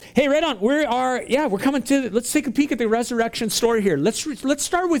Hey, right on. We're coming to, let's take a peek at the resurrection story here. Let's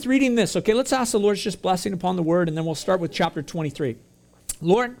start with reading this, okay? Let's ask the Lord's just blessing upon the word, and then we'll start with chapter 23.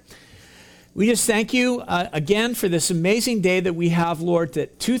 Lord, we just thank you again for this amazing day that we have, Lord,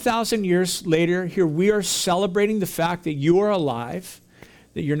 that 2,000 years later, here we are celebrating the fact that you are alive,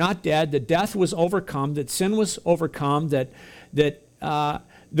 that you're not dead, that death was overcome, that sin was overcome, that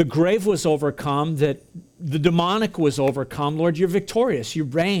the grave was overcome, that the demonic was overcome. Lord, you're victorious. You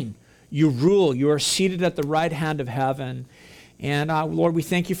reign. You rule. You are seated at the right hand of heaven. And Lord, we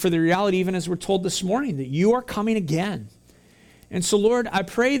thank you for the reality, even as we're told this morning, that you are coming again. And so, Lord, I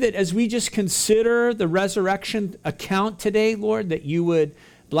pray that as we just consider the resurrection account today, Lord, that you would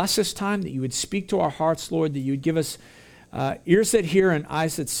bless this time, that you would speak to our hearts, Lord, that you would give us ears that hear and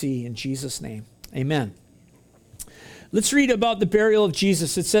eyes that see. In Jesus' name, amen. Let's read about the burial of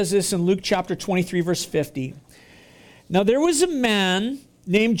Jesus. It says this in Luke chapter 23, verse 50. Now there was a man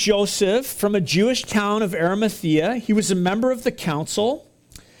named Joseph from a Jewish town of Arimathea. He was a member of the council,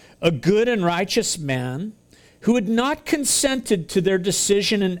 a good and righteous man who had not consented to their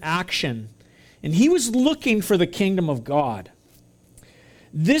decision and action, and he was looking for the kingdom of God.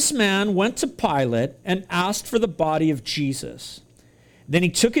 This man went to Pilate and asked for the body of Jesus. Then he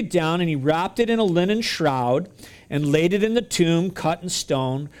took it down and he wrapped it in a linen shroud and laid it in the tomb cut in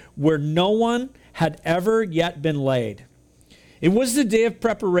stone where no one had ever yet been laid. It was the day of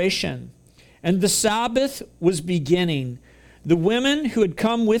preparation, and the Sabbath was beginning. The women who had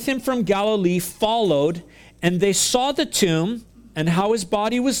come with him from Galilee followed, and they saw the tomb and how his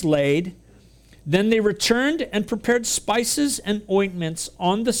body was laid. Then they returned and prepared spices and ointments.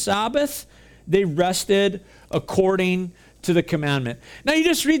 On the Sabbath, they rested according to the commandment. Now you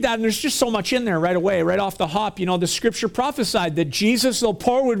just read that and there's just so much in there right away, right off the hop. You know, the scripture prophesied that Jesus, though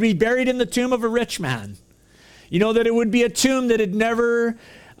poor, would be buried in the tomb of a rich man. You know, that it would be a tomb that had never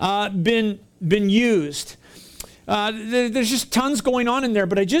been used. There's just tons going on in there,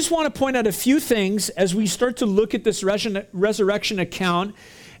 but I just want to point out a few things as we start to look at this resurrection account.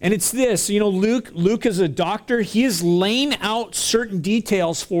 And it's this, you know, Luke is a doctor. He is laying out certain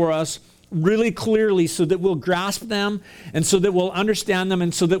details for us really clearly so that we'll grasp them and so that we'll understand them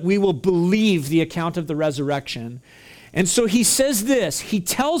and so that we will believe the account of the resurrection. And so he says this, he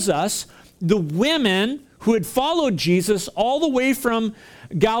tells us the women who had followed Jesus all the way from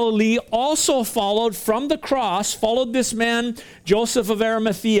Galilee also followed from the cross, followed this man, Joseph of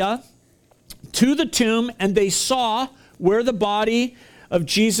Arimathea, to the tomb, and they saw where the body of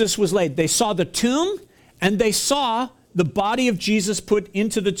Jesus was laid. They saw the tomb and they saw the body of Jesus put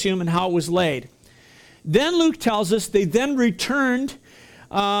into the tomb and how it was laid. Then Luke tells us they then returned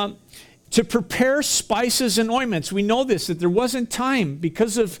to prepare spices and ointments. We know this, that there wasn't time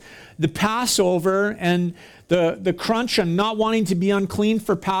because of the Passover and the crunch on not wanting to be unclean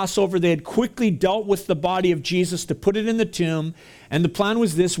for Passover. They had quickly dealt with the body of Jesus to put it in the tomb. And the plan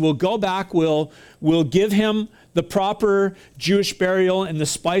was this, we'll go back, we'll give him the proper Jewish burial and the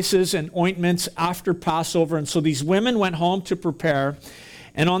spices and ointments after Passover. And so these women went home to prepare.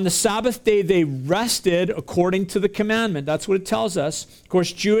 And on the Sabbath day, they rested according to the commandment. That's what it tells us. Of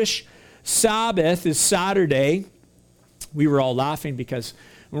course, Jewish Sabbath is Saturday. We were all laughing because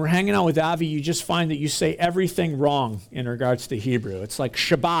when we're hanging out with Avi, you just find that you say everything wrong in regards to Hebrew. It's like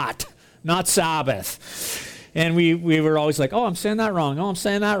Shabbat, not Sabbath. And we were always like, oh, I'm saying that wrong. Oh, I'm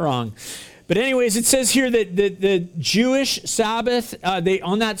saying that wrong. But anyways, it says here that the Jewish Sabbath,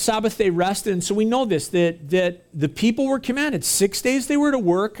 on that Sabbath they rested. And so we know this, that the people were commanded 6 days they were to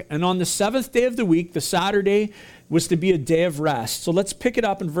work. And on the seventh day of the week, the Saturday, was to be a day of rest. So let's pick it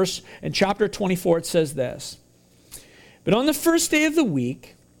up in chapter 24. It says this. But on the first day of the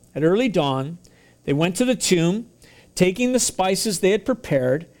week, at early dawn, they went to the tomb, taking the spices they had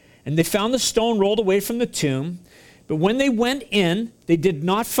prepared, and they found the stone rolled away from the tomb. But when they went in, they did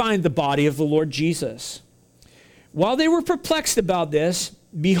not find the body of the Lord Jesus. While they were perplexed about this,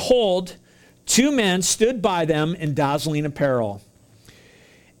 behold, two men stood by them in dazzling apparel.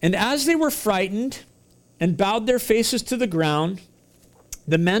 And as they were frightened and bowed their faces to the ground,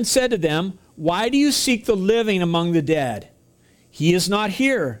 the men said to them, why do you seek the living among the dead? He is not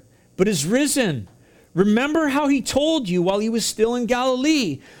here, but is risen. Remember how he told you while he was still in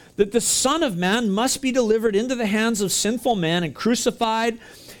Galilee, that the Son of Man must be delivered into the hands of sinful men and crucified,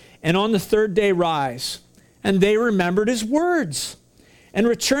 and on the third day rise. And they remembered his words. And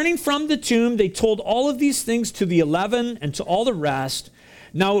returning from the tomb, they told all of these things to the 11 and to all the rest.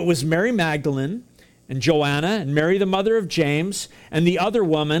 Now it was Mary Magdalene and Joanna and Mary the mother of James and the other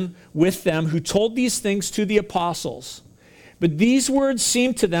woman with them who told these things to the apostles. But these words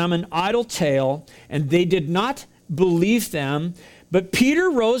seemed to them an idle tale, and they did not believe them. But Peter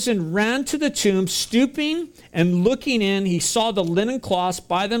rose and ran to the tomb, stooping and looking in. He saw the linen cloths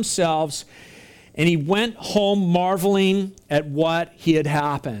by themselves, and he went home marveling at what he had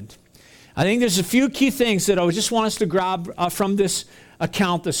happened. I think there's a few key things that I just want us to grab from this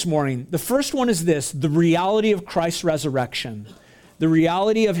account this morning. The first one is this: the reality of Christ's resurrection. The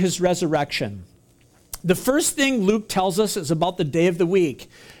reality of his resurrection. The first thing Luke tells us is about the day of the week.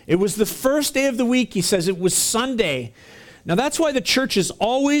 It was the first day of the week. He says it was Sunday. Now that's why the church has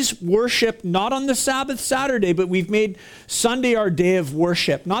always worshiped not on the Sabbath, Saturday, but we've made Sunday our day of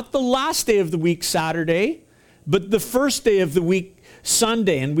worship. Not the last day of the week, Saturday, but the first day of the week,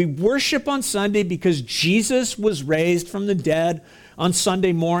 Sunday. And we worship on Sunday because Jesus was raised from the dead on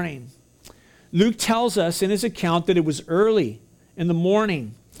Sunday morning. Luke tells us in his account that it was early in the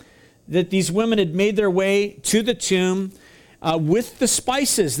morning that these women had made their way to the tomb with the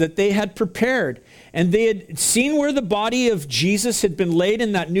spices that they had prepared. And they had seen where the body of Jesus had been laid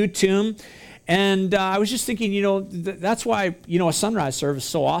in that new tomb. And I was just thinking, that's why, a sunrise service is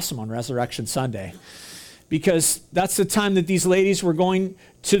so awesome on Resurrection Sunday. Because that's the time that these ladies were going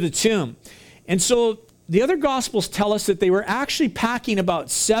to the tomb. And so the other Gospels tell us that they were actually packing about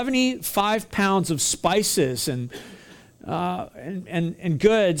 75 pounds of spices and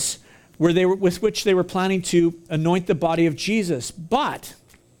goods with which they were planning to anoint the body of Jesus. But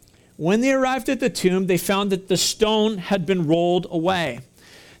when they arrived at the tomb, they found that the stone had been rolled away.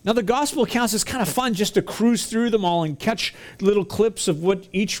 Now, the gospel accounts is kind of fun just to cruise through them all and catch little clips of what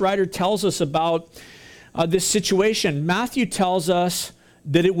each writer tells us about this situation. Matthew tells us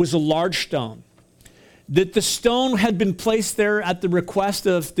that it was a large stone, that the stone had been placed there at the request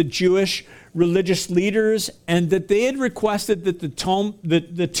of the Jewish religious leaders, and that they had requested that the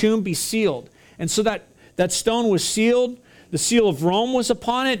tomb be sealed. And so that stone was sealed. The seal of Rome was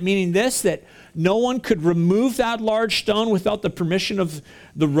upon it, meaning this, that no one could remove that large stone without the permission of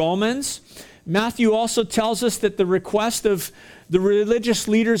the Romans. Matthew also tells us that the request of the religious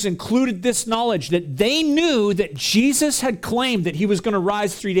leaders included this knowledge, that they knew that Jesus had claimed that he was going to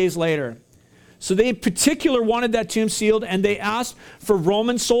rise 3 days later. So they in particular wanted that tomb sealed, and they asked for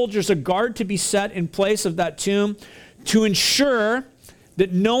Roman soldiers, a guard to be set in place of that tomb to ensure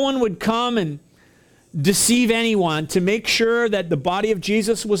that no one would come and deceive anyone, to make sure that the body of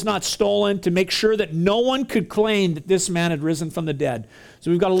Jesus was not stolen, to make sure that no one could claim that this man had risen from the dead. So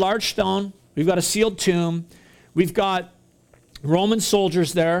we've got a large stone, we've got a sealed tomb, we've got Roman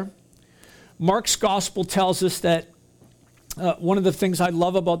soldiers there. Mark's gospel tells us that one of the things I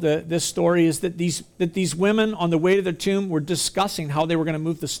love about this story is that these women on the way to their tomb were discussing how they were going to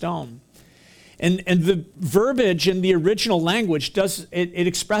move the stone. And the verbiage in the original language it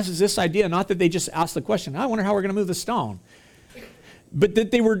expresses this idea, not that they just asked the question, I wonder how we're going to move the stone, but that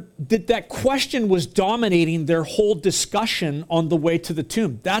that question was dominating their whole discussion on the way to the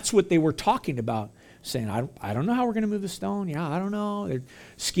tomb. That's what they were talking about, saying, I don't know how we're going to move the stone. Yeah, I don't know. They're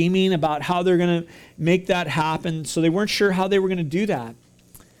scheming about how they're going to make that happen, so they weren't sure how they were going to do that.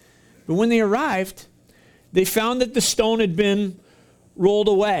 But when they arrived, they found that the stone had been rolled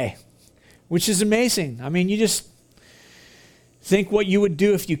away, which is amazing. I mean, you just think what you would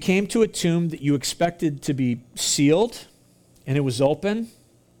do if you came to a tomb that you expected to be sealed and it was open.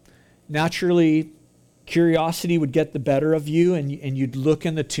 Naturally, curiosity would get the better of you, and you'd look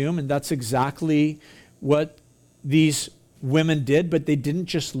in the tomb, and that's exactly what these women did, but they didn't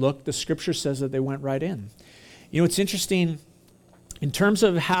just look. The scripture says that they went right in. It's interesting. In terms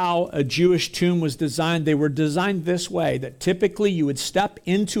of how a Jewish tomb was designed, they were designed this way, that typically you would step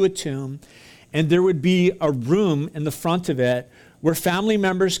into a tomb and there would be a room in the front of it where family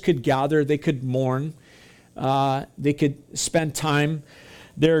members could gather, they could mourn, they could spend time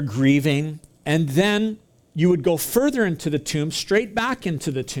there grieving, and then you would go further into the tomb, straight back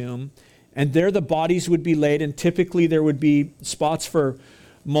into the tomb, and there the bodies would be laid, and typically there would be spots for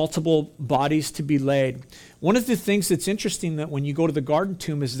multiple bodies to be laid. One of the things that's interesting that when you go to the garden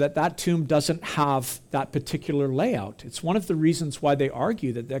tomb is that tomb doesn't have that particular layout. It's one of the reasons why they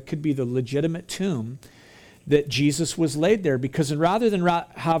argue that could be the legitimate tomb that Jesus was laid there, because rather than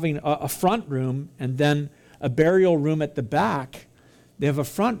having a front room and then a burial room at the back, they have a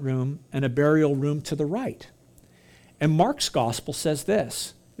front room and a burial room to the right. And Mark's gospel says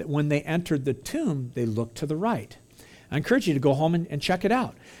this, that when they entered the tomb, they looked to the right. I encourage you to go home and check it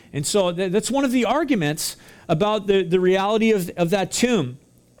out. And so that's one of the arguments about the reality of that tomb.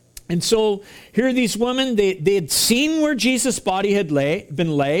 And so here are these women, they had seen where Jesus' body had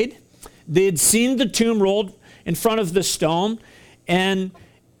been laid. They had seen the tomb rolled in front of the stone. And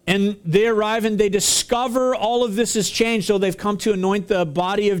they arrive and they discover all of this has changed. So they've come to anoint the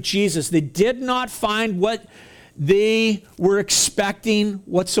body of Jesus. They did not find what they were expecting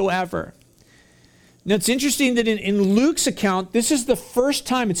whatsoever. Now, it's interesting that in Luke's account, this is the first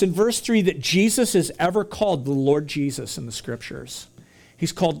time, it's in verse 3, that Jesus is ever called the Lord Jesus in the Scriptures.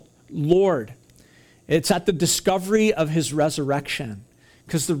 He's called Lord. It's at the discovery of his resurrection,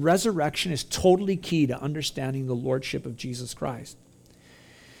 because the resurrection is totally key to understanding the lordship of Jesus Christ.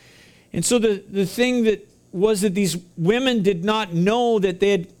 And so the thing that was that these women did not know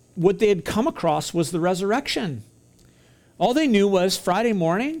that what they had come across was the resurrection. All they knew was Friday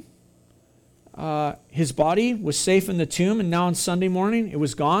morning, his body was safe in the tomb, and now on Sunday morning it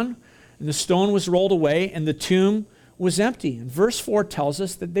was gone, and the stone was rolled away, and the tomb was empty. And verse 4 tells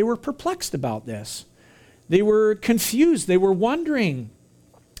us that they were perplexed about this. They were confused. They were wondering.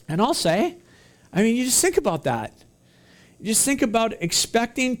 And I'll say, you just think about that. You just think about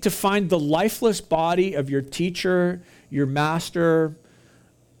expecting to find the lifeless body of your teacher, your master,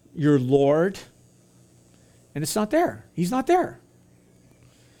 your Lord, and it's not there. He's not there.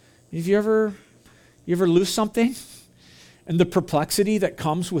 Have you ever lose something? And the perplexity that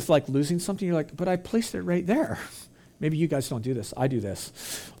comes with like losing something, you're like, but I placed it right there. Maybe you guys don't do this. I do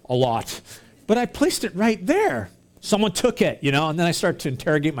this a lot. But I placed it right there. Someone took it, and then I start to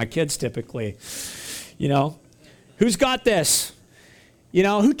interrogate my kids typically. Who's got this?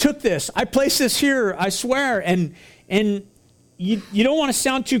 Who took this? I placed this here, I swear. And you don't want to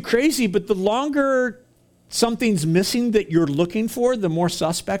sound too crazy, but the longer something's missing that you're looking for, the more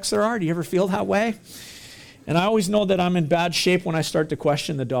suspects there are. Do you ever feel that way? And I always know that I'm in bad shape when I start to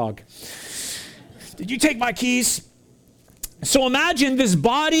question the dog. Did you take my keys? So imagine this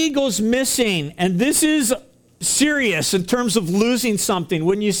body goes missing, and this is serious in terms of losing something,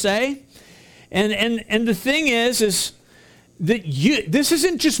 wouldn't you say? And the thing is that this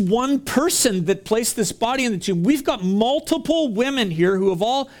isn't just one person that placed this body in the tomb. We've got multiple women here who have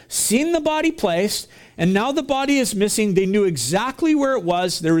all seen the body placed, and now the body is missing. They knew exactly where it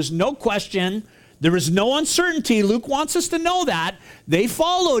was. There was no question. There was no uncertainty. Luke wants us to know that. They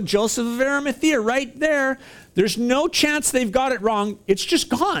followed Joseph of Arimathea right there. There's no chance they've got it wrong. It's just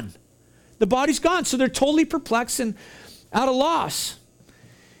gone. The body's gone. So they're totally perplexed and at a loss.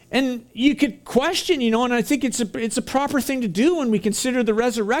 And you could question, and I think it's a proper thing to do when we consider the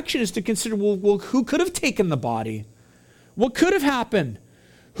resurrection, is to consider, well, who could have taken the body? What could have happened?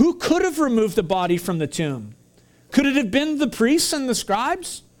 Who could have removed the body from the tomb? Could it have been the priests and the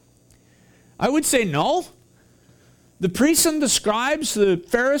scribes? I would say no. The priests and the scribes, the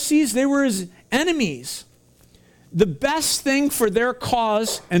Pharisees, they were his enemies. The best thing for their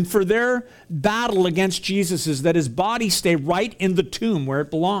cause and for their battle against Jesus is that his body stay right in the tomb where it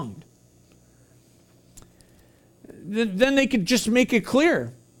belonged. Then they could just make it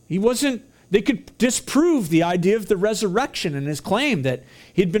clear. They could disprove the idea of the resurrection and his claim that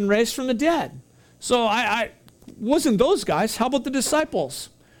he'd been raised from the dead. So I wasn't those guys. How about the disciples?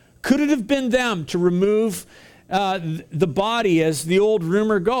 Could it have been them to remove the body as the old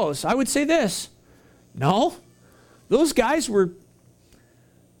rumor goes? I would say this. No. Those guys were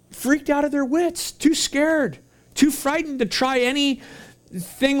freaked out of their wits, too scared, too frightened to try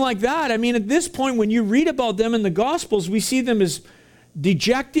anything like that. At this point, when you read about them in the Gospels, we see them as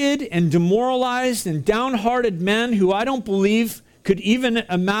dejected and demoralized and downhearted men who I don't believe could even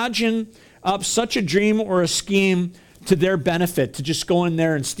imagine up such a dream or a scheme to their benefit, to just go in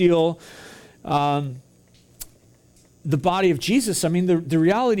there and steal the body of Jesus. The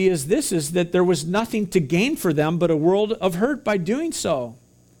reality is this, is that there was nothing to gain for them but a world of hurt by doing so.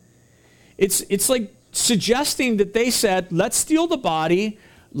 It's like suggesting that they said, let's steal the body,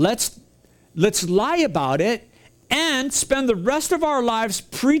 let's lie about it, and spend the rest of our lives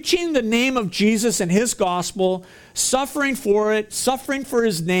preaching the name of Jesus and his gospel, suffering for it, suffering for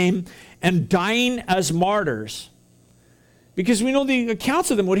his name, and dying as martyrs. Because we know the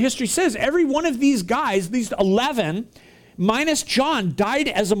accounts of them, what history says, every one of these guys, these 11, minus John, died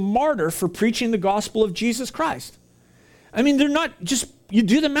as a martyr for preaching the gospel of Jesus Christ. They're not just, you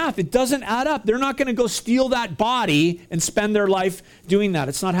do the math, it doesn't add up. They're not going to go steal that body and spend their life doing that.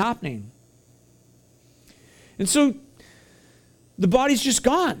 It's not happening. And so the body's just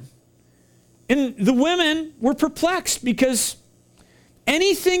gone. And the women were perplexed because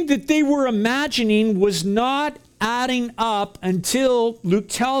anything that they were imagining was not adding up until Luke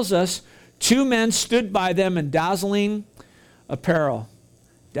tells us 2 men stood by them in dazzling apparel.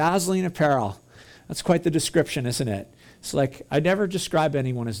 Dazzling apparel. That's quite the description, isn't it? It's like, I never describe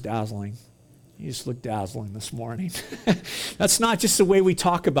anyone as dazzling. You just look dazzling this morning. That's not just the way we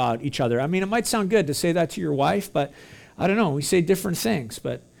talk about each other. It might sound good to say that to your wife, but I don't know. We say different things.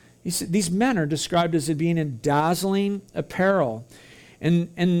 But these men are described as being in dazzling apparel.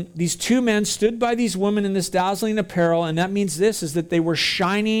 And these two men stood by these women in this dazzling apparel, and that means this, is that they were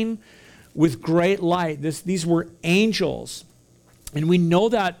shining with great light. These were angels. And we know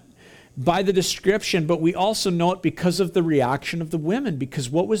that by the description, but we also know it because of the reaction of the women, because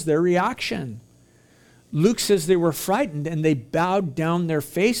what was their reaction? Luke says they were frightened and they bowed down their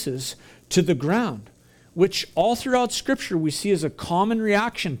faces to the ground, which all throughout Scripture we see as a common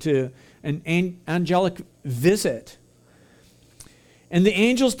reaction to an angelic visit. And the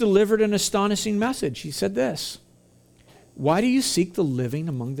angels delivered an astonishing message. He said this, "Why do you seek the living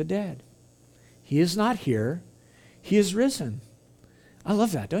among the dead? He is not here. He is risen." I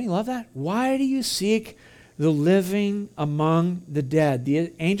love that. Don't you love that? Why do you seek the living among the dead?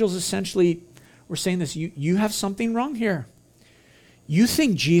 The angels essentially were saying this, you have something wrong here. You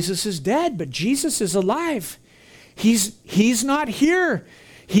think Jesus is dead, but Jesus is alive. He's not here.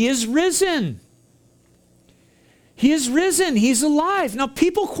 He is risen. He is risen. He's alive. Now,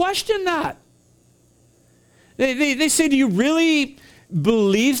 people question that. They say, do you really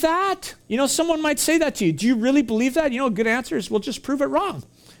believe that? You know, someone might say that to you. Do you really believe that? You know, a good answer is, well, just prove it wrong.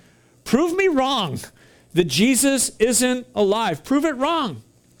 Prove me wrong that Jesus isn't alive. Prove it wrong.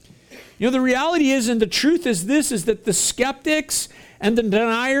 You know, the reality is, and the truth is this, is that the skeptics and the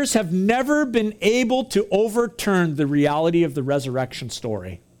deniers have never been able to overturn the reality of the resurrection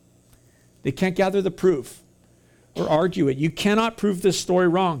story. They can't gather the proof or argue it. You cannot prove this story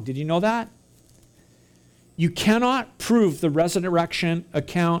wrong. Did you know that? You cannot prove the resurrection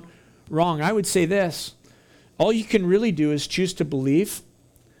account wrong. I would say this, all you can really do is choose to believe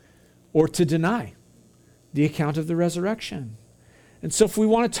or to deny the account of the resurrection. And so if we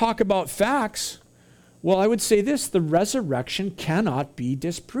want to talk about facts, well, I would say this, the resurrection cannot be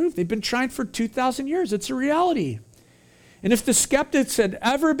disproved. They've been trying for 2,000 years. It's a reality. And if the skeptics had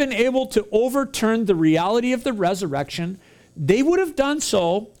ever been able to overturn the reality of the resurrection, they would have done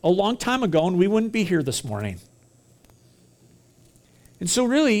so a long time ago, and we wouldn't be here this morning. And so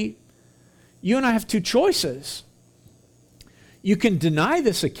really, you and I have two choices. You can deny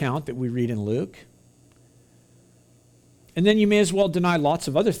this account that we read in Luke, and then you may as well deny lots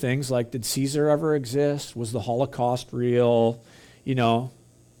of other things, like did Caesar ever exist? Was the Holocaust real? You know,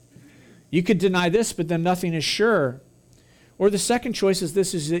 you could deny this, but then nothing is sure. Or the second choice is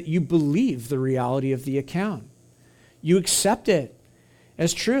this, is that you believe the reality of the account. You accept it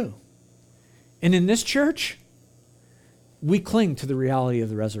as true. And in this church, we cling to the reality of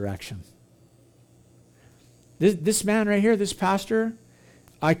the resurrection. This man right here, this pastor,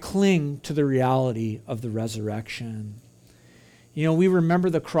 I cling to the reality of the resurrection. You know, we remember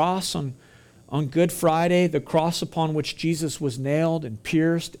the cross on Good Friday, the cross upon which Jesus was nailed and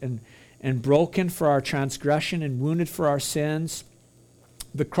pierced and broken for our transgression and wounded for our sins.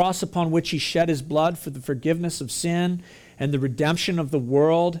 The cross upon which he shed his blood for the forgiveness of sin and the redemption of the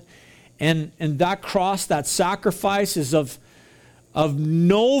world. And that cross, that sacrifice is of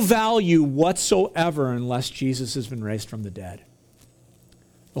no value whatsoever unless Jesus has been raised from the dead.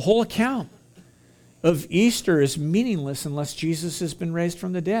 The whole account of Easter is meaningless unless Jesus has been raised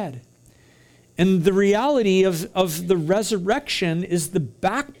from the dead. And the reality of the resurrection is the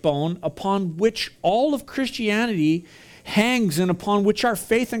backbone upon which all of Christianity hangs and upon which our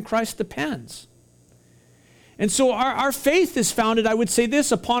faith in Christ depends. And so our faith is founded, I would say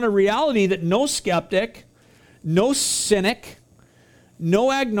this, upon a reality that no skeptic, no cynic,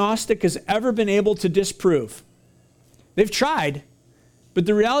 no agnostic has ever been able to disprove. They've tried, but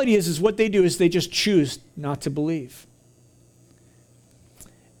the reality is what they do is they just choose not to believe.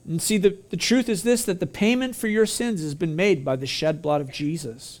 And see, the truth is this, that the payment for your sins has been made by the shed blood of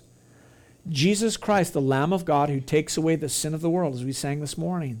Jesus. Jesus Christ, the Lamb of God who takes away the sin of the world, as we sang this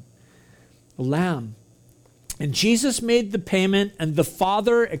morning. The Lamb. And Jesus made the payment, and the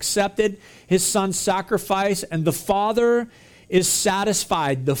Father accepted his Son's sacrifice, and the Father is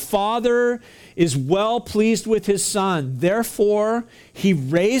satisfied. The Father is well pleased with his Son. Therefore, he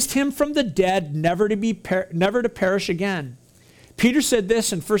raised him from the dead, never to perish again. Peter said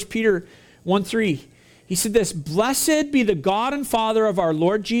this in 1 Peter 1:3. He said this, "Blessed be the God and Father of our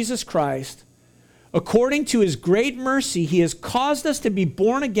Lord Jesus Christ. According to his great mercy, he has caused us to be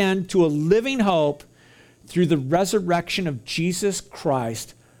born again to a living hope through the resurrection of Jesus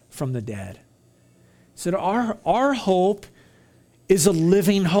Christ from the dead." He said our hope is a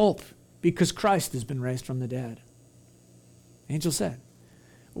living hope because Christ has been raised from the dead. Angel said,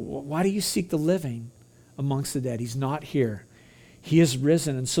 "Why do you seek the living amongst the dead? He's not here. He is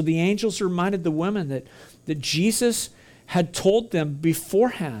risen." And so the angels reminded the women that Jesus had told them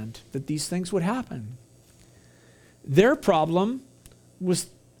beforehand that these things would happen. Their problem was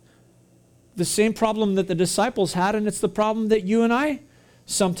the same problem that the disciples had, and it's the problem that you and I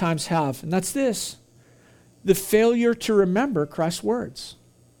sometimes have, and that's this: the failure to remember Christ's words.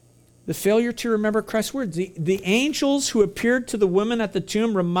 The failure to remember Christ's words. The angels who appeared to the women at the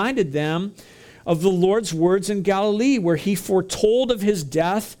tomb reminded them of the Lord's words in Galilee, where he foretold of his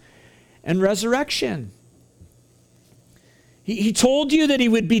death and resurrection. He told you that he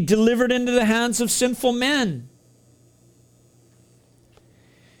would be delivered into the hands of sinful men.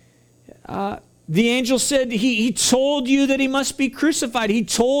 The angel said he told you that he must be crucified. He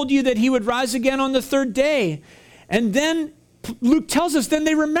told you that he would rise again on the third day. And then Luke tells us, then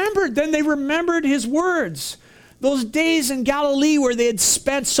they remembered his words. Those days in Galilee where they had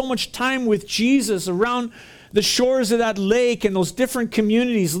spent so much time with Jesus around the shores of that lake and those different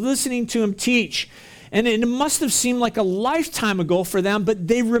communities, listening to him teach. And it must have seemed like a lifetime ago for them, but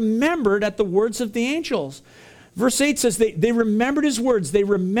they remembered at the words of the angels. Verse 8 says they remembered his words. They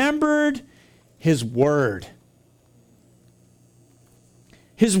remembered his word.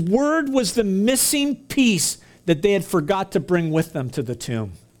 His word was the missing piece that they had forgot to bring with them to the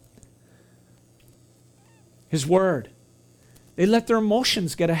tomb. His word. They let their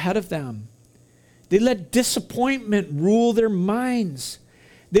emotions get ahead of them. They let disappointment rule their minds.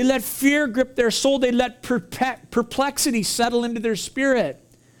 They let fear grip their soul. They let perplexity settle into their spirit.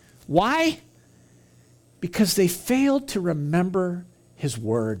 Why? Because they failed to remember his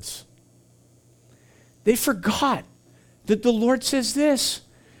words. They forgot that the Lord says this: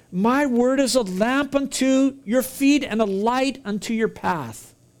 my word is a lamp unto your feet and a light unto your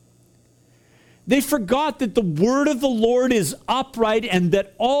path. They forgot that the word of the Lord is upright and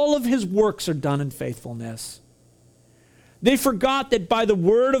that all of his works are done in faithfulness. They forgot that by the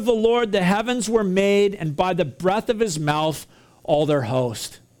word of the Lord the heavens were made, and by the breath of his mouth all their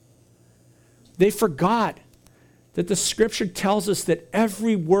host. They forgot that the scripture tells us that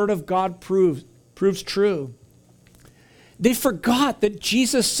every word of God proves true. They forgot that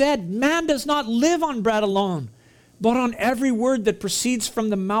Jesus said, man does not live on bread alone, but on every word that proceeds from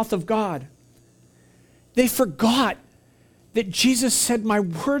the mouth of God. They forgot that Jesus said, my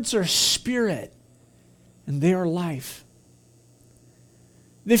words are spirit and they are life.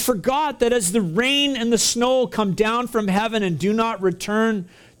 They forgot that as the rain and the snow come down from heaven and do not return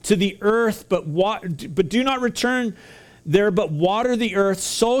to the earth, but do not return there, but water the earth,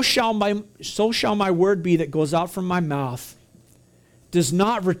 so shall my word be that goes out from my mouth. Does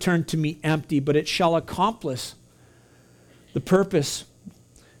not return to me empty, but it shall accomplish the purpose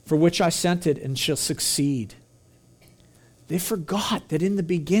for which I sent it, and shall succeed. They forgot that in the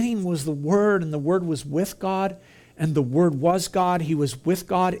beginning was the Word, and the Word was with God, and the Word was God. He was with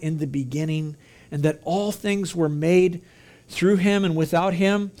God in the beginning, and that all things were made through him, and without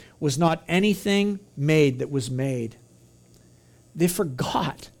him was not anything made that was made. They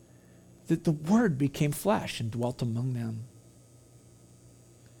forgot that the Word became flesh and dwelt among them.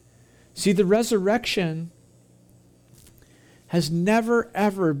 See, the resurrection has never,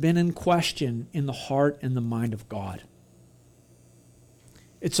 ever been in question in the heart and the mind of God.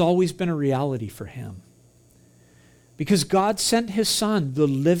 It's always been a reality for him. Because God sent his Son, the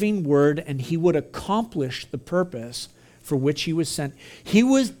living Word, and he would accomplish the purpose for which he was sent. He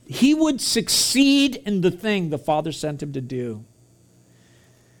would succeed in the thing the Father sent him to do.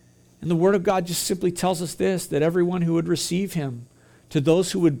 And the Word of God just simply tells us this, that everyone who would receive him, to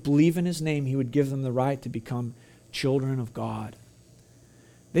those who would believe in his name, he would give them the right to become children of God.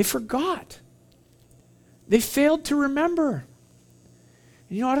 They forgot. They failed to remember.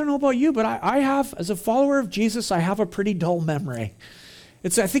 And I don't know about you, but I have, as a follower of Jesus, I have a pretty dull memory. I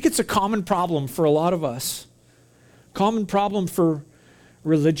think it's a common problem for a lot of us. Common problem for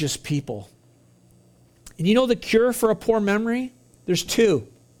religious people. And the cure for a poor memory? There's two.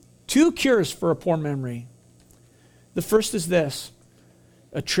 Two cures for a poor memory. The first is this: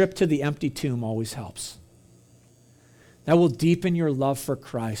 a trip to the empty tomb always helps. That will deepen your love for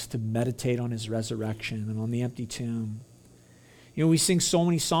Christ, to meditate on his resurrection and on the empty tomb. We sing so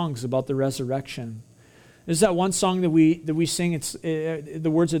many songs about the resurrection. There's that one song that we sing. It's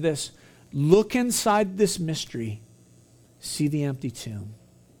the words of this: look inside this mystery, see the empty tomb.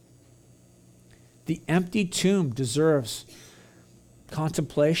 The empty tomb deserves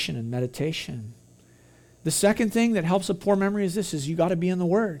contemplation and meditation. The second thing that helps a poor memory is this: you got to be in the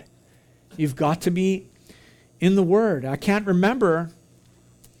Word. You've got to be in the Word. I can't remember.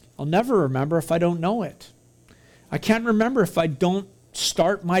 I'll never remember if I don't know it. I can't remember if I don't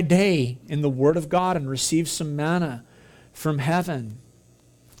start my day in the Word of God and receive some manna from heaven.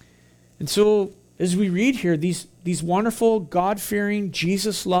 And so, as we read here, these wonderful, God-fearing,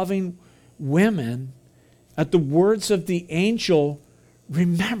 Jesus-loving women, at the words of the angel,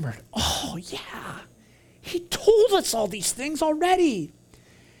 remembered, oh yeah, he told us all these things already.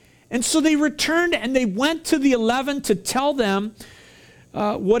 And so they returned and they went to the 11 to tell them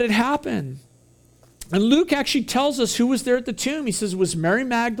what had happened. And Luke actually tells us who was there at the tomb. He says it was Mary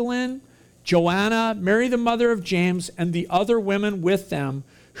Magdalene, Joanna, Mary the mother of James, and the other women with them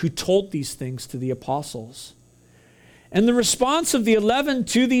who told these things to the apostles. And the response of the 11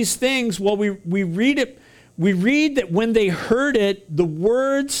 to these things, well, we read that when they heard it, the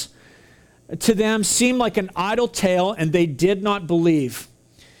words to them seemed like an idle tale, and they did not believe.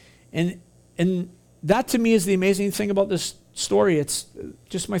 And that to me is the amazing thing about this story. It's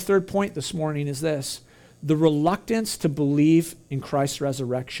just my third point this morning is this: the reluctance to believe in Christ's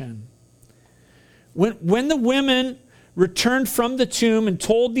resurrection. When the women returned from the tomb and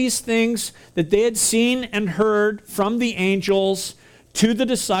told these things that they had seen and heard from the angels to the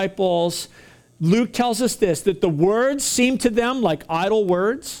disciples, Luke tells us this, that the words seemed to them like idle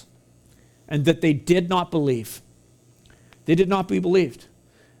words and that they did not believe. They did not be believed.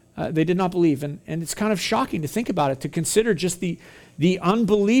 They did not believe. And it's kind of shocking to think about it, to consider just the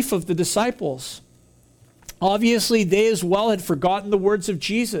unbelief of the disciples. Obviously, they as well had forgotten the words of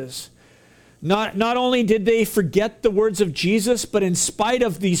Jesus. Not only did they forget the words of Jesus, but in spite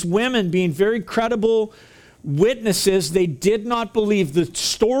of these women being very credible witnesses, they did not believe. The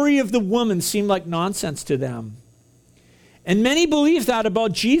story of the woman seemed like nonsense to them. And many believe that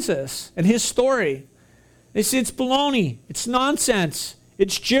about Jesus and his story. They say it's baloney, it's nonsense,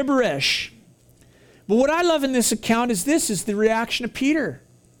 it's gibberish. But what I love in this account is the reaction of Peter.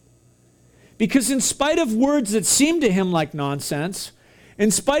 Because in spite of words that seemed to him like nonsense, in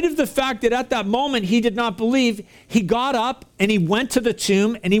spite of the fact that at that moment he did not believe, he got up and he went to the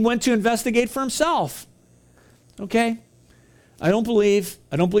tomb and he went to investigate for himself. Okay? I don't believe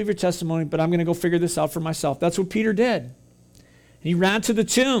your testimony, but I'm going to go figure this out for myself. That's what Peter did. He ran to the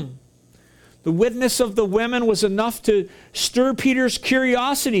tomb. The witness of the women was enough to stir Peter's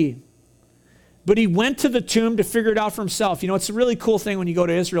curiosity. But he went to the tomb to figure it out for himself. You know, it's a really cool thing when you go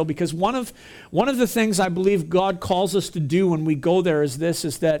to Israel, because one of the things I believe God calls us to do when we go there is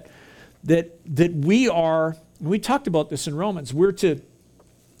that we are, and we talked about this in Romans, we're to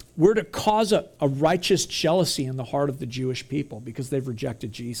cause a righteous jealousy in the heart of the Jewish people because they've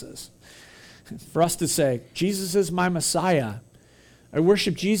rejected Jesus. For us to say, Jesus is my Messiah. I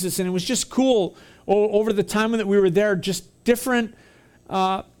worship Jesus. And it was just cool over the time that we were there, just different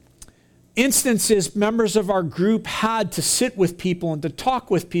instances members of our group had to sit with people and to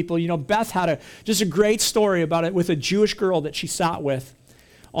talk with people. You know, Beth had just a great story about it with a Jewish girl that she sat with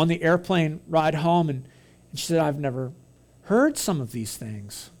on the airplane ride home. And she said, I've never heard some of these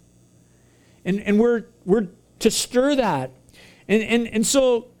things. And we're to stir that. And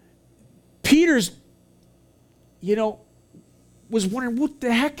so Peter's, was wondering, what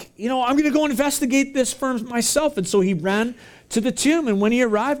the heck? I'm going to go investigate this for myself. And so he ran to the tomb. And when he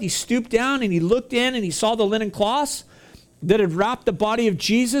arrived, he stooped down and he looked in and he saw the linen cloths that had wrapped the body of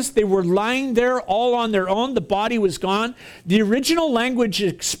Jesus. They were lying there all on their own. The body was gone. The original language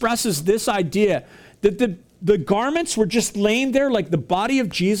expresses this idea that the garments were just laying there like the body of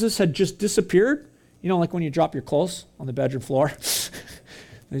Jesus had just disappeared. Like when you drop your clothes on the bedroom floor.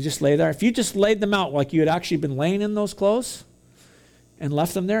 They just lay there. If you just laid them out like you had actually been laying in those clothes and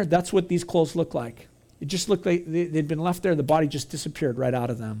left them there, that's what these clothes look like. It just looked like they'd been left there. The body just disappeared right out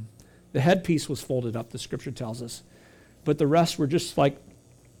of them. The headpiece was folded up, the scripture tells us. But the rest were just like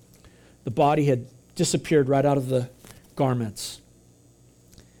the body had disappeared right out of the garments.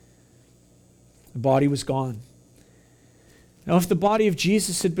 The body was gone. Now, if the body of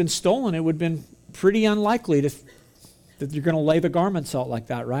Jesus had been stolen, it would have been pretty unlikely that you're going to lay the garments out like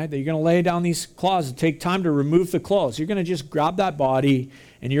that, right? That you're going to lay down these cloths and take time to remove the clothes. You're going to just grab that body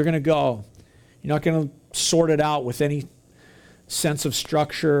and you're going to go. You're not going to sort it out with any sense of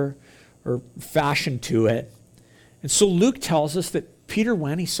structure or fashion to it. And so Luke tells us that Peter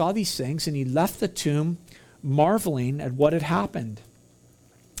went, he saw these things, and he left the tomb marveling at what had happened.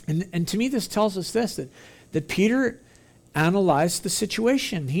 And to me, this tells us this, that Peter analyzed the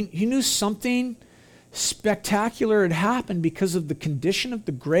situation. He knew something spectacular had happened because of the condition of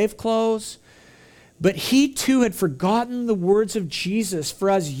the grave clothes, but he too had forgotten the words of Jesus. For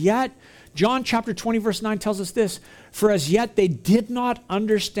as yet, John chapter 20 verse 9 tells us this, for as yet they did not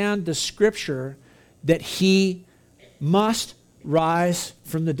understand the scripture that he must rise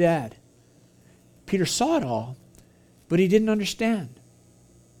from the dead. Peter saw it all, but he didn't understand.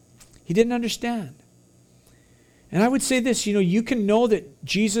 He didn't understand. And I would say this, you can know that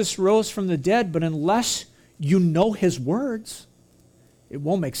Jesus rose from the dead, but unless you know his words, it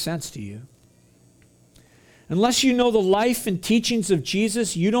won't make sense to you. Unless you know the life and teachings of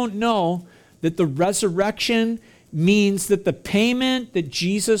Jesus, you don't know that the resurrection means that the payment that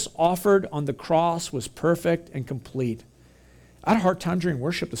Jesus offered on the cross was perfect and complete. I had a hard time during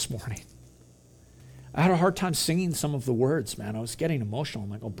worship this morning. I had a hard time singing some of the words, man. I was getting emotional. I'm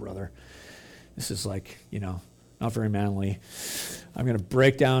like, oh, brother, this is like, not very manly. I'm going to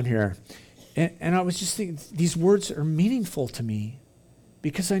break down here. And I was just thinking, these words are meaningful to me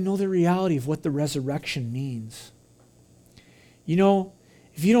because I know the reality of what the resurrection means.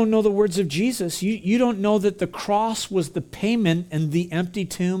 If you don't know the words of Jesus, you don't know that the cross was the payment and the empty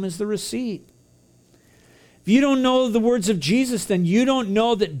tomb is the receipt. If you don't know the words of Jesus, then you don't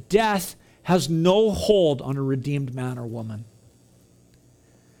know that death has no hold on a redeemed man or woman.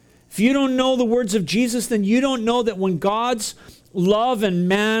 If you don't know the words of Jesus, then you don't know that when God's love and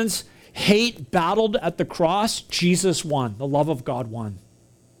man's hate battled at the cross, Jesus won. The love of God won.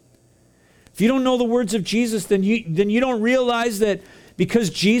 If you don't know the words of Jesus, then you don't realize that because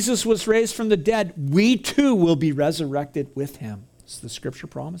Jesus was raised from the dead, we too will be resurrected with him, as the scripture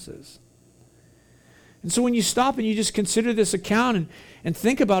promises. And so when you stop and you just consider this account and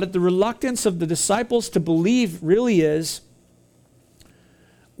think about it, the reluctance of the disciples to believe really is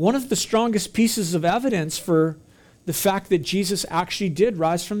one of the strongest pieces of evidence for the fact that Jesus actually did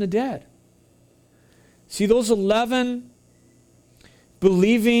rise from the dead. See, those 11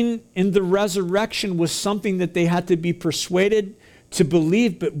 believing in the resurrection was something that they had to be persuaded to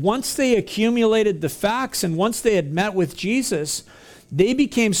believe, but once they accumulated the facts and once they had met with Jesus, they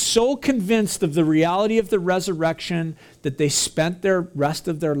became so convinced of the reality of the resurrection that they spent the rest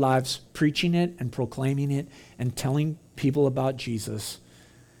of their lives preaching it and proclaiming it and telling people about Jesus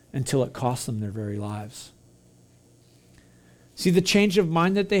until it cost them their very lives. See, the change of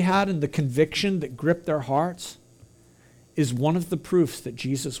mind that they had and the conviction that gripped their hearts is one of the proofs that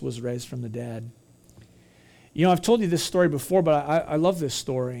Jesus was raised from the dead. I've told you this story before, but I love this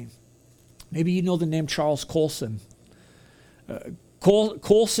story. Maybe you know the name Charles Colson.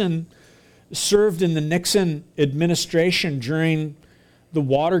 Colson served in the Nixon administration during the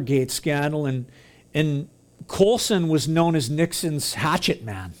Watergate scandal, and Colson was known as Nixon's hatchet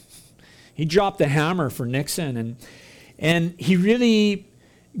man. He dropped the hammer for Nixon, and he really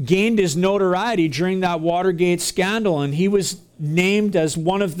gained his notoriety during that Watergate scandal, and he was named as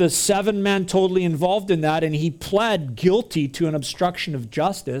one of the 7 men totally involved in that, and he pled guilty to an obstruction of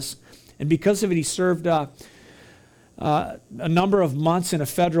justice, and because of it, he served a number of months in a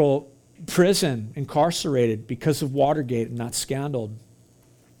federal prison, incarcerated because of Watergate and that scandal.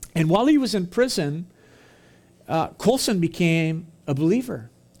 And while he was in prison, Colson became a believer.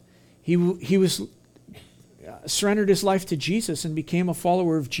 He was surrendered his life to Jesus and became a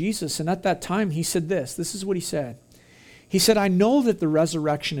follower of Jesus. And at that time, he said this. This is what he said. He said, I know that the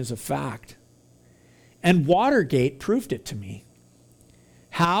resurrection is a fact, and Watergate proved it to me.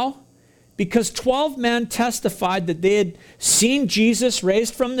 How? Because 12 men testified that they had seen Jesus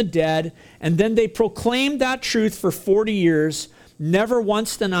raised from the dead, and then they proclaimed that truth for 40 years, never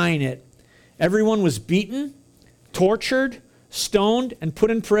once denying it. Everyone was beaten, tortured, stoned, and put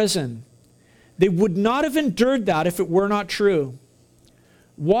in prison. They would not have endured that if it were not true.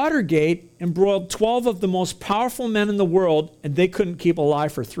 Watergate embroiled 12 of the most powerful men in the world, and they couldn't keep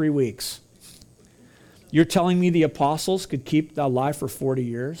alive for 3 weeks. You're telling me the apostles could keep alive for 40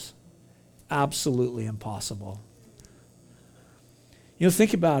 years? Absolutely impossible.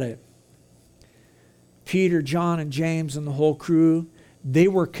 Think about it. Peter, John, and James and the whole crew, they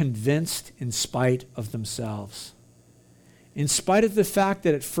were convinced in spite of themselves. In spite of the fact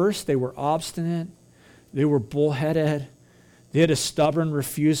that at first they were obstinate, they were bullheaded, they had a stubborn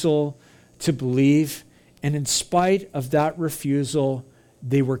refusal to believe, and in spite of that refusal,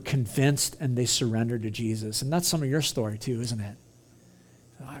 they were convinced and they surrendered to Jesus. And that's some of your story too, isn't it?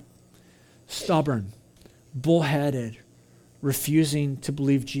 Stubborn, bullheaded, refusing to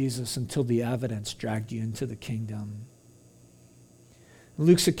believe Jesus until the evidence dragged you into the kingdom. In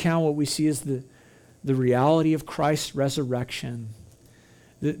Luke's account, what we see is the reality of Christ's resurrection,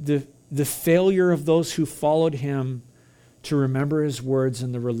 the failure of those who followed him to remember his words,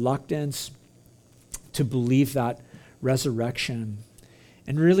 and the reluctance to believe that resurrection.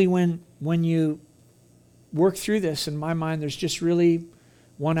 And really, when you work through this, in my mind, there's just really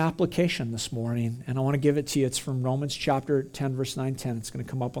one application this morning, and I want to give it to you. It's from Romans chapter 10, verse 9-10. It's going to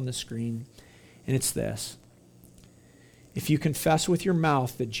come up on the screen, and it's this. If you confess with your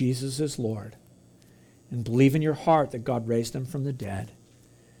mouth that Jesus is Lord and believe in your heart that God raised him from the dead,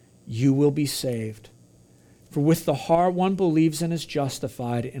 you will be saved. For with the heart one believes and is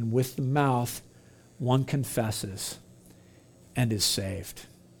justified, and with the mouth one confesses and is saved.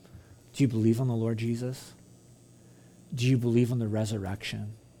 Do you believe on the Lord Jesus? Do you believe on the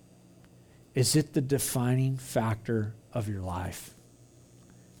resurrection? Is it the defining factor of your life?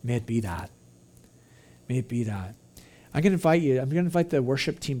 May it be that. May it be that. I'm going to invite the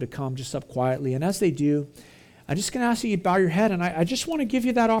worship team to come just up quietly. And as they do, I'm just going to ask you to bow your head. And I just want to give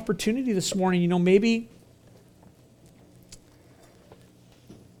you that opportunity this morning.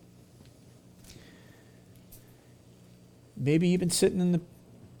 Maybe you've been sitting in the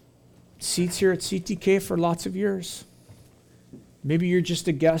seats here at CTK for lots of years. Maybe you're just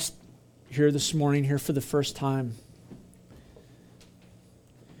a guest here this morning, here for the first time.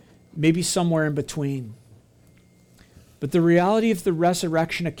 Maybe somewhere in between. But the reality of the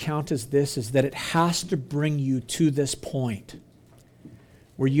resurrection account is this, is that it has to bring you to this point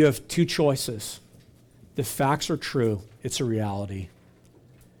where you have two choices. The facts are true. It's a reality.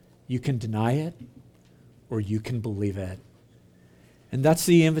 You can deny it or you can believe it. And that's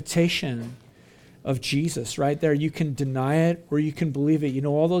the invitation of Jesus right there. You can deny it or you can believe it.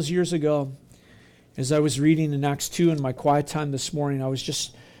 All those years ago, as I was reading in Acts 2 in my quiet time this morning, I was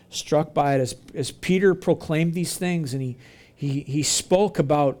just struck by it as Peter proclaimed these things, and he spoke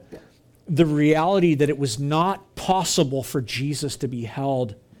about the reality that it was not possible for Jesus to be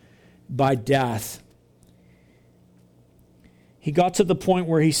held by death. He got to the point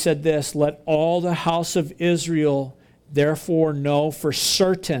where he said this, "Let all the house of Israel therefore know for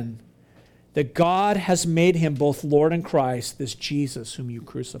certain that God has made him both Lord and Christ, this Jesus whom you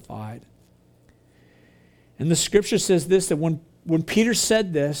crucified." And the scripture says this, that when Peter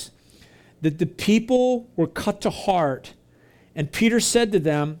said this, that the people were cut to heart. And Peter said to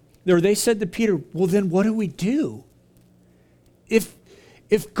them, or they said to Peter, "Well, then what do we do?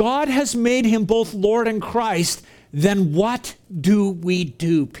 If God has made him both Lord and Christ, then what do we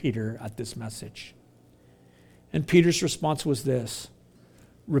do, Peter," at this message? And Peter's response was this: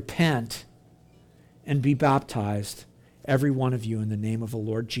 "Repent and be baptized, every one of you, in the name of the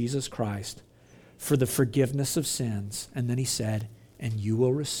Lord Jesus Christ, for the forgiveness of sins." And then he said, "And you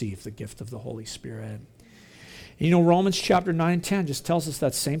will receive the gift of the Holy Spirit." Romans chapter 9 and 10 just tells us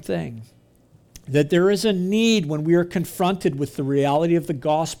that same thing. That there is a need when we are confronted with the reality of the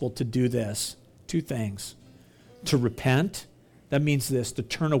gospel to do this. Two things. To repent, that means this, to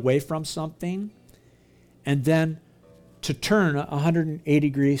turn away from something, and then to turn 180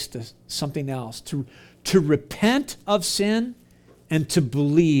 degrees to something else. To repent of sin and to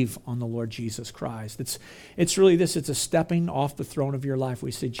believe on the Lord Jesus Christ. It's really this, it's a stepping off the throne of your life.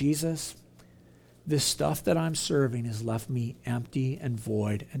 We say, "Jesus, this stuff that I'm serving has left me empty and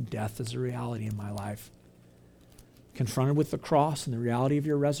void, and death is a reality in my life." Confronted with the cross and the reality of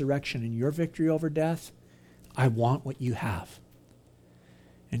your resurrection and your victory over death, I want what you have.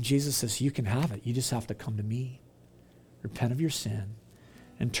 And Jesus says, you can have it. You just have to come to me. Repent of your sin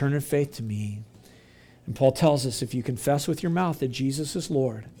and turn in faith to me. And Paul tells us, if you confess with your mouth that Jesus is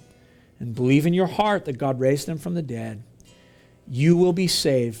Lord and believe in your heart that God raised him from the dead, you will be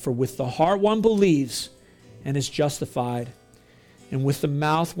saved. For with the heart one believes and is justified, and with the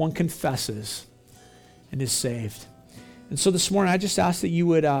mouth one confesses and is saved. And so this morning, I just ask that you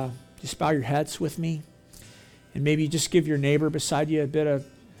would just bow your heads with me, and maybe just give your neighbor beside you a bit of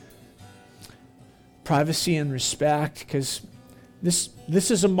privacy and respect, because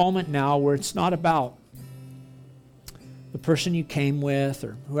this is a moment now where it's not about the person you came with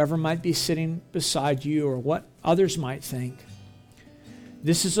or whoever might be sitting beside you or what others might think.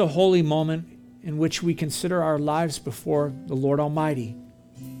 This is a holy moment in which we consider our lives before the Lord Almighty.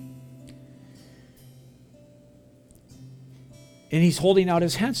 And he's holding out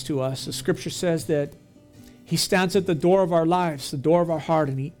his hands to us. The scripture says that he stands at the door of our lives, the door of our heart,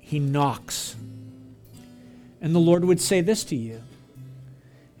 and he knocks. And the Lord would say this to you: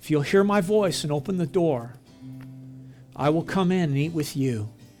 if you'll hear my voice and open the door, I will come in and eat with you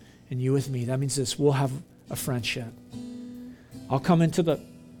and you with me. That means this: we'll have a friendship. I'll come into the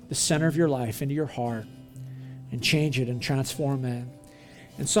center of your life, into your heart, and change it and transform it.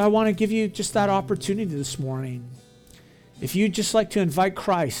 And so I want to give you just that opportunity this morning. If you'd just like to invite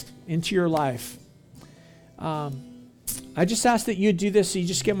Christ into your life, I just ask that you do this so you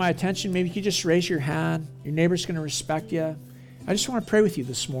just get my attention. Maybe you could just raise your hand. Your neighbor's going to respect you. I just want to pray with you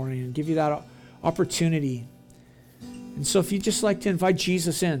this morning and give you that opportunity. And so if you'd just like to invite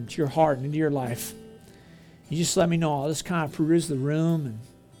Jesus into your heart and into your life, you just let me know. I'll just kind of peruse the room, and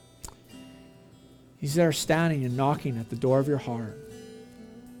he's there standing and knocking at the door of your heart.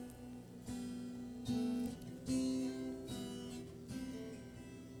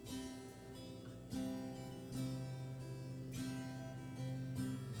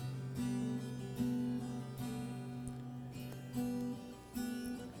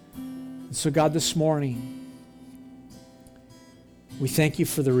 So God, this morning, We thank you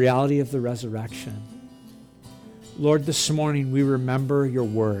for the reality of the resurrection. Lord, this morning we remember your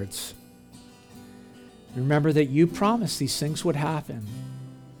words. Remember that you promised these things would happen.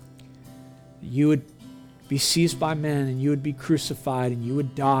 You would be seized by men, and you would be crucified, and you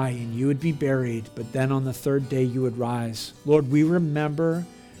would die, and you would be buried, but then on the third day you would rise. Lord, we remember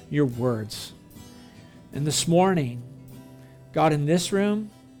your words. And this morning, God, in this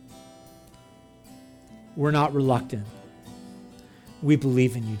room, we're not reluctant. We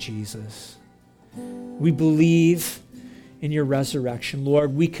believe in you, Jesus. We believe in your resurrection.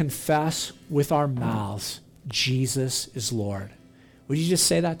 Lord, we confess with our mouths, Jesus is Lord. Would you just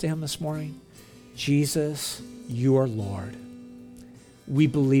say that to him this morning? Jesus, you are Lord. We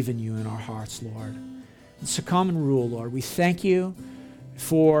believe in you in our hearts, Lord. It's a common rule, Lord. We thank you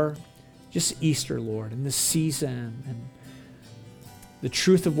for just Easter, Lord, and this season and the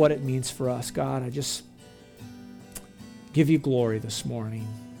truth of what it means for us. God, I just give you glory this morning.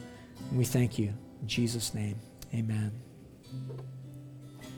 And we thank you. In Jesus' name, amen.